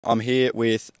I'm here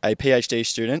with a PhD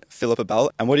student, Philippa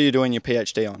Bell, and what are you doing your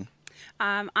PhD on?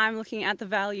 I'm looking at the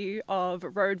value of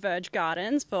road verge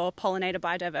gardens for pollinator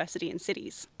biodiversity in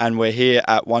cities. And we're here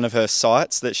at one of her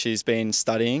sites that she's been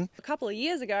studying. A couple of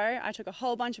years ago, I took a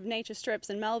whole bunch of nature strips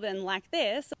in Melbourne like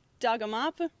this, dug them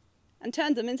up and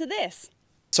turned them into this.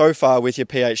 So far with your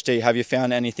PhD, have you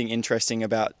found anything interesting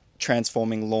about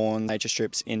transforming lawn nature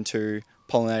strips into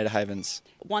pollinator havens?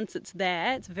 Once it's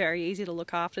there, it's very easy to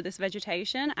look after this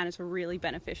vegetation, and it's really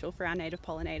beneficial for our native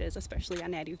pollinators, especially our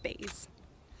native bees.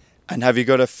 And have you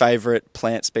got a favourite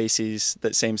plant species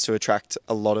that seems to attract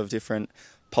a lot of different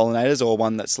pollinators, or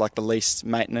one that's like the least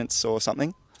maintenance or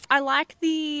something? I like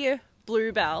the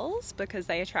bluebells because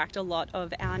they attract a lot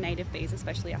of our native bees,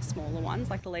 especially our smaller ones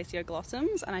like the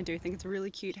laceo-glossums, and I do think it's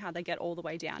really cute how they get all the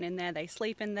way down in there. They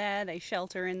sleep in there, they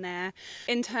shelter in there.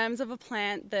 In terms of a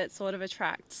plant that sort of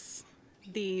attracts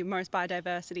the most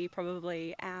biodiversity,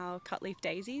 probably our cutleaf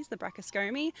daisies, the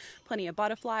brachyscomia. Plenty of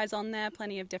butterflies on there,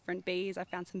 plenty of different bees. I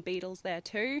found some beetles there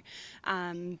too,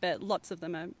 but lots of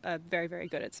them are very, very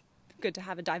good. It's good to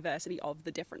have a diversity of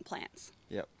the different plants.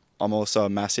 Yep. I'm also a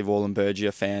massive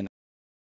Wallingbergia fan.